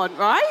you want,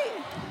 right?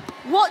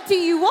 What do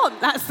you want?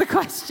 That's the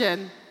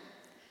question.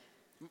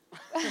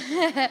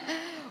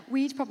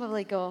 We'd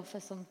probably go for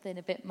something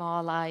a bit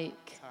more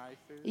like Thai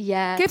food.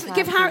 Yeah.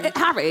 Give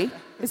Harry.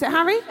 Is it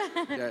Harry?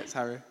 Yeah, it's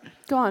Harry.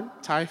 Go on.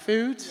 Thai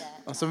food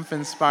or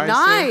something spicy.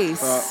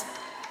 Nice.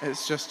 But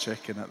it's just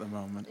chicken at the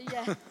moment.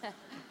 Yeah.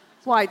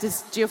 Why? Do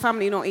your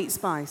family not eat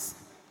spice?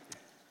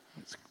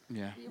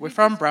 Yeah. We're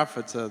from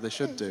Bradford, so they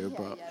should do,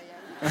 but...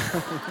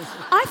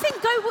 I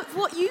think go with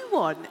what you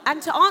want.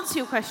 And to answer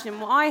your question,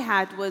 what I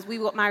had was we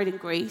got married in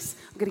Greece.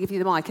 I'm going to give you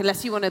the mic,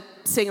 unless you want to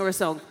sing or a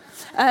song.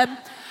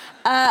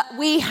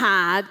 We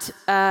had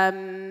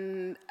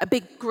a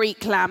big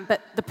Greek lamb,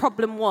 but the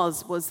problem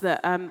was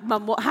that,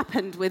 Mum, what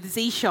happened with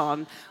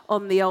Zishan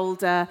on the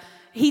old...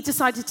 he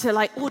decided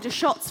to, order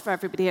shots for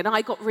everybody, and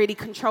I got really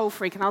control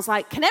freak, and I was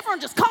like, can everyone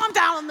just calm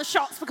down on the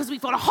shots because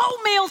we've got a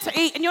whole meal to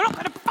eat, and you're not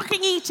going to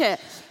fucking eat it.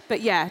 But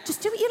yeah,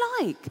 just do what you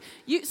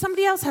like.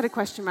 Somebody else had a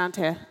question around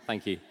here.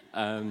 Thank you.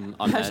 I'm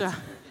Pleasure.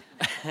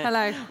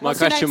 Hello. My What's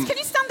your question... name? Can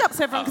you stand up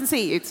so everyone can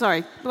see you?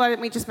 Sorry. Why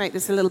don't we just make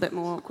this a little bit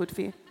more awkward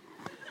for you?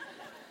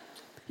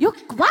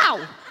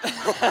 Wow!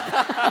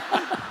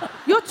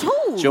 You're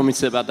tall. Do you want me to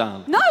sit back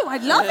down? No, I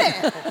love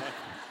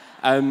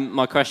it.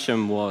 My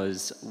question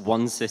was,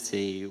 one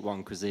city,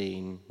 one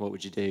cuisine, what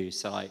would you do?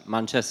 So,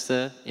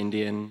 Manchester,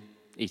 Indian,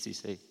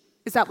 etc.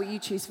 Is that what you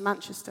choose for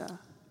Manchester?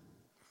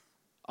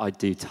 I'd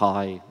do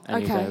Thai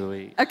any day of the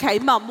week. Okay,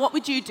 Mum, what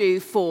would you do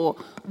for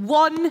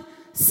one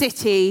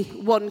city,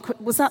 one...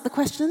 Was that the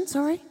question?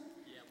 Sorry?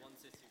 Yeah,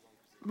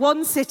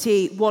 one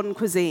city, one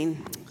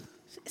cuisine.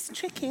 It's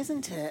tricky,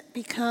 isn't it?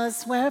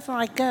 Because wherever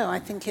I go, I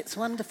think it's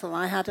wonderful.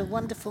 I had a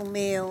wonderful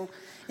meal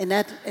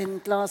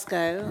in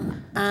Glasgow,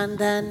 and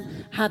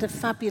then had a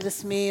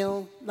fabulous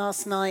meal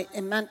last night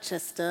in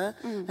Manchester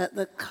at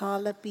the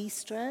Carla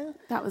Bistro.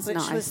 That was which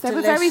nice. Was they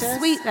delicious. were very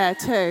sweet there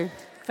too.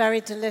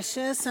 Very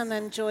delicious, and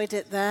enjoyed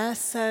it there.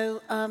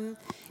 So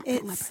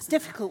it's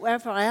difficult.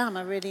 Wherever I am,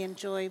 I really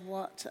enjoy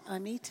what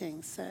I'm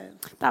eating. So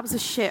that was a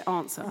shit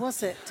answer.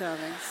 Was it,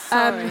 darling?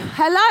 Sorry.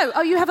 Hello.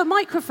 Oh, you have a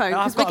microphone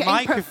because we're getting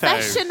microphone.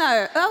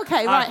 professional.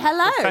 Okay, right.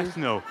 Hello.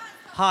 Professional.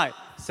 Hi.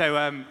 So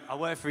I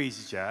work for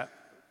EasyJet.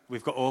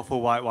 We've got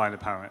awful white wine,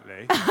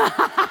 apparently.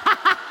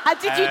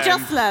 Did you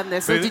just learn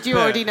this, or did you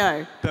already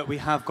know? But we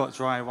have got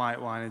dry white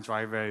wine and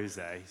dry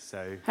rosé.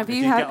 So have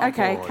you had?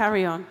 Okay,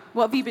 carry on.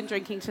 What have you been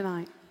drinking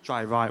tonight?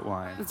 Dry white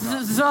wine.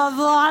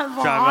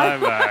 Dry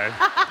wine.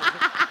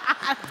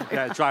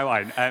 Yeah, dry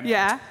wine.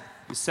 Yeah.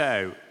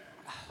 So,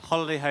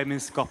 holiday home in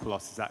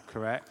Skopelos, is that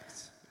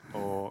correct?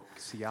 Or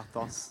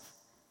Skiathos?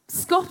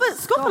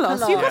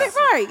 Skopelos, you got it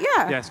right,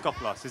 yeah. Yeah,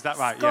 Skopelos, is that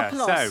right?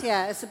 Skopelos, yeah. So,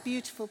 yeah, it's a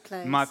beautiful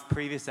place. My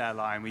previous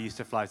airline, we used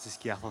to fly to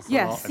Skiathos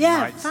a lot.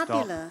 And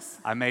fabulous.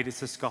 I made it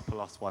to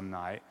Skopelos one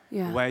night.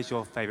 Yeah. Where's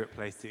your favourite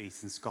place to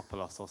eat in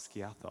Skopelos or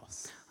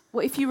Skiathos?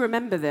 Well, if you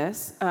remember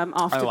this,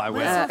 after... Oh, I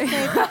will.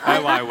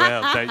 I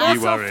will, don't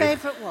you worry. What's your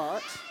favourite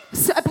what?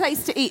 So a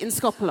place to eat in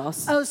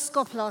Skopelos. Oh,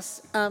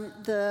 Skopelos.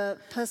 The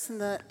person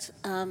that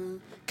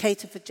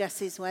catered for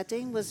Jessie's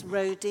wedding was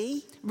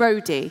Rhodey.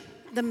 Rhodey.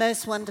 the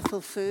most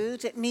wonderful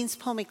food. It means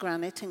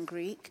pomegranate in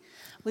Greek.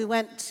 We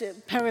went to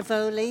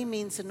Perivoli,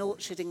 means an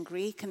orchard in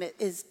Greek, and it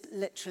is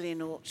literally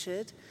an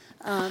orchard.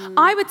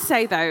 I would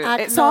say, though, Ad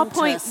it's our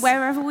Nantes.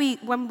 point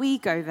when we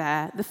go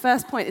there, the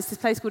first point is this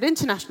place called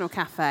International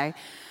Cafe.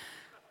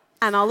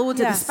 And I'll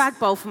order the spag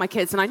bowl for my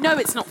kids. And I know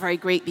it's not very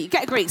Greek, but you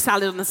get a Greek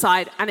salad on the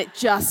side, and it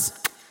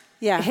just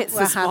hits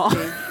the spot.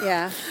 Happy.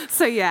 Yeah.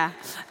 So, yeah.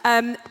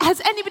 Has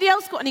anybody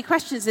else got any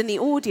questions in the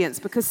audience?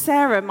 Because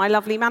Sarah, my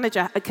lovely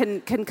manager,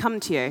 can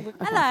come to you.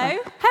 Hello.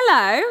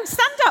 Hello.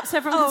 Stand up so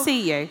everyone can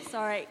see you.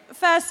 Sorry.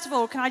 First of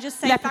all, can I just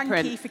say Leopard thank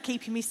print. you for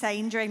keeping me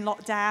sane during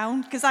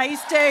lockdown? Because I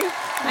used to...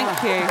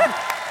 Thank you.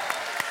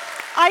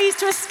 I used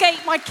to escape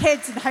my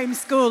kids in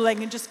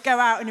homeschooling and just go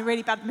out in a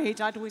really bad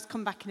mood. I'd always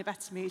come back in a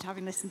better mood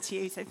having listened to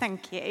you, so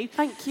thank you.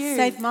 Thank you.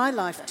 Saved my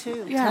life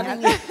too, I'm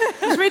telling you.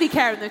 It's really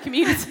caring the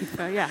community,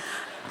 so yeah.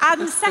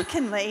 And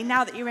secondly,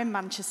 now that you're in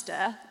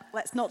Manchester,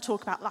 let's not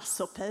talk about last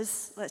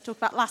suppers. Let's talk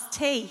about last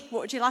tea.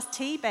 What would your last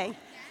tea be?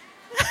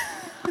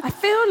 I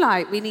feel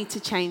like we need to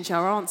change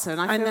our answer,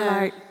 and I feel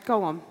like,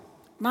 go on.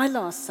 My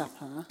last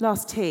supper.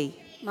 Last tea.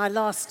 My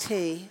last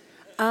tea.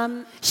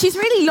 She's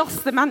really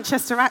lost the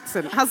Manchester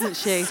accent, hasn't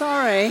she?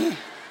 Sorry.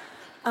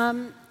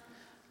 I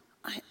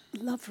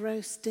love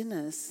roast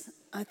dinners.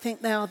 I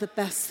think they are the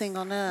best thing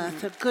on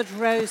earth. A good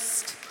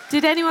roast.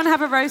 Did anyone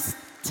have a roast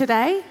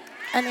today?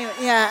 Anyway,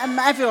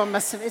 everyone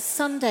must have. It's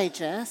Sunday,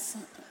 Jess.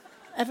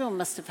 Everyone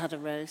must have had a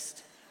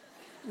roast.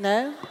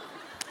 No?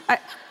 I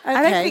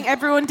don't think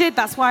everyone did.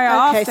 That's why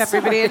I asked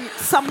everybody. And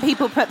some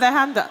people put their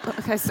hand up.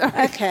 Okay,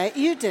 sorry. Okay,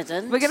 you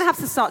didn't. We're going to have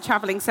to start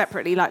travelling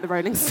separately like the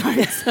Rolling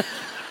Stones.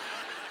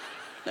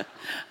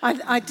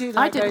 I do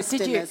like roast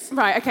Did dinners. you?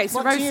 Right, okay. So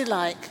what roast, do you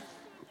like?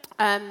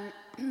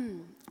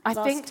 I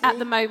think at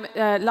the moment,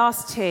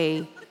 last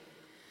tea.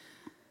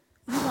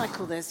 You like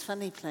all those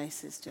funny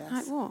places, Jess.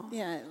 Like what?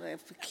 Yeah,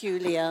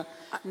 peculiar,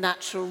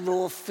 natural,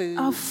 raw foods.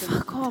 Oh,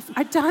 fuck off.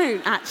 I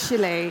don't,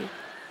 actually.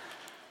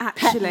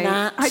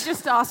 I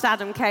just asked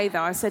Adam Kay,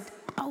 though. I said,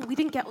 we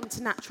didn't get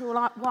onto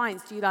natural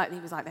wines. Do you like them?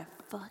 He was like, they're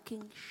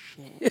fucking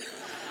shit.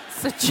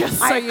 So just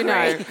so you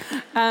know.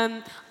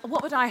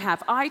 What would I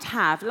have? I'd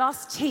have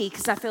last tea,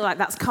 because I feel like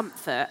that's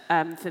comfort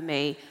for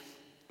me.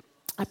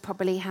 I'd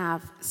probably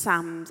have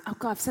Sam's... Oh,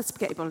 God, I've said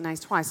spaghetti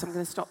bolognese twice, so I'm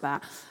going to stop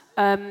that.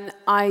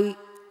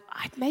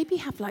 I'd maybe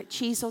have, like,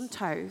 cheese on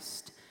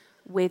toast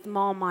with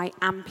Marmite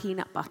and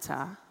peanut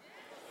butter.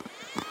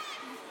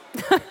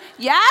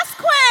 Yes,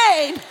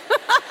 Queen!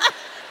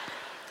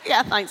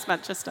 Yeah, thanks,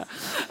 Manchester.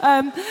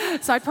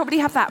 So I'd probably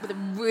have that with a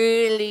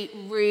really,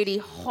 really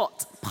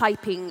hot,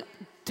 piping,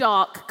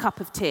 dark cup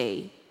of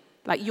tea.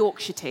 Like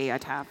Yorkshire tea,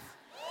 I'd have.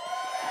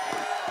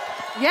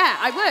 Yeah,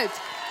 I would.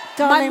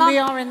 Darling, we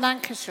are in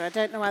Lancashire. I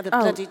don't know why they're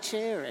bloody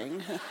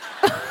cheering.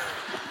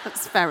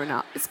 That's fair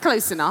enough. It's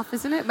close enough,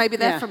 isn't it? Maybe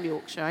they're from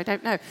Yorkshire. I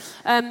don't know.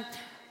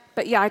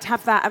 But yeah, I'd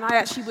have that. And I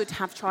actually would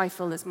have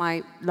trifle as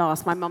my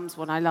last. My mum's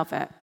one. I love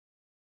it.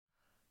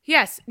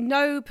 Yes,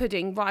 no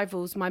pudding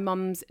rivals my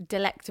mum's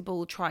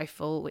delectable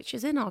trifle, which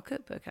is in our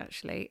cookbook,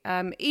 actually,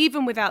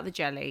 even without the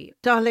jelly.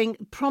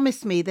 Darling,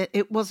 promise me that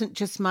it wasn't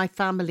just my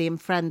family and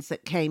friends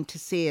that came to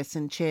see us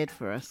and cheered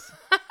for us.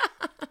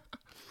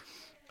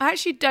 I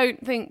actually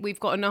don't think we've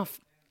got enough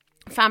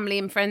family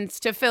and friends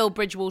to fill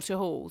Bridgewater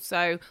Hall.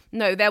 So,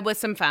 no, there were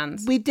some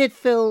fans. We did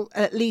fill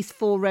at least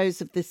 4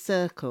 rows of this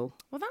circle.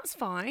 Well, that's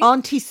fine.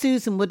 Auntie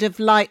Susan would have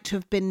liked to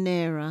have been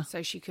nearer.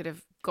 So she could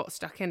have got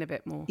stuck in a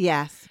bit more.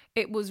 Yes.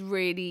 It was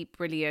really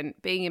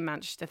brilliant being in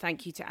Manchester.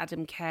 Thank you to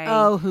Adam Kay.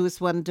 Oh, who was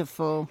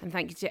wonderful. And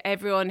thank you to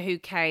everyone who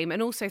came.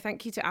 And also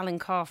thank you to Alan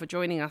Carr for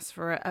joining us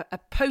for a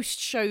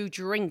post-show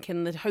drink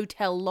in the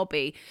hotel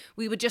lobby.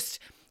 We were just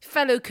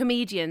fellow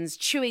comedians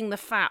chewing the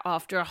fat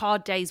after a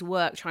hard day's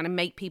work trying to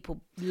make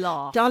people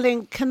laugh.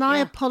 Darling, can I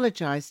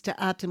apologise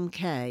to Adam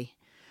Kay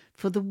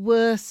for the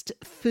worst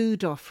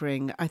food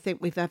offering I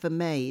think we've ever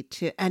made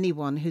to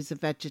anyone who's a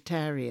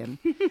vegetarian?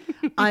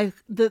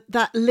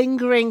 That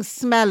lingering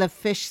smell of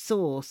fish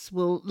sauce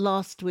will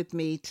last with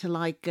me till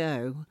I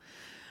go.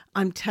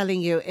 I'm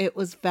telling you, it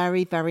was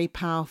very, very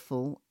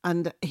powerful.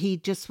 And he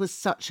just was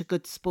such a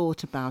good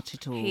sport about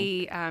it all.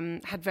 He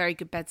had very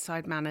good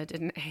bedside manner,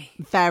 didn't he?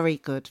 Very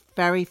good.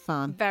 Very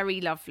fun. Very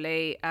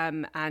lovely.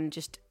 And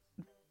just,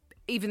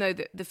 even though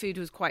the food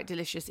was quite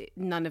delicious,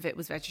 none of it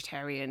was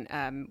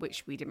vegetarian,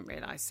 which we didn't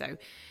realise. So,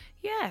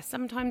 yeah,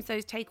 sometimes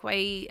those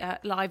takeaway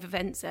live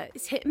events,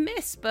 it's hit and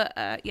miss. But,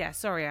 yeah,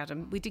 sorry,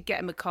 Adam. We did get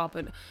him a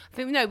carpet. I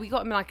think, no, we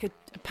got him like a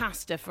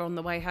pasta for on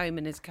the way home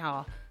in his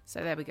car.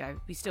 So there we go.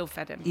 We still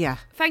fed him. Yeah.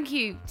 Thank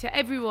you to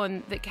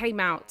everyone that came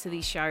out to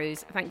these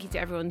shows. Thank you to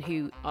everyone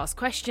who asked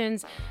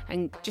questions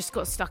and just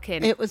got stuck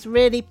in. It was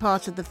really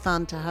part of the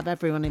fun to have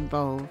everyone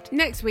involved.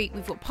 Next week,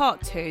 we've got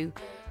part 2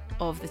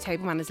 of the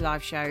Table Manners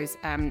live shows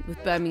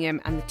with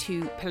Birmingham and the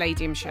 2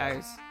 Palladium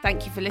shows.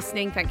 Thank you for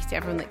listening. Thank you to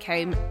everyone that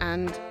came.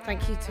 And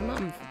thank you to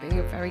Mum for being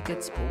a very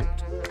good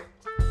sport.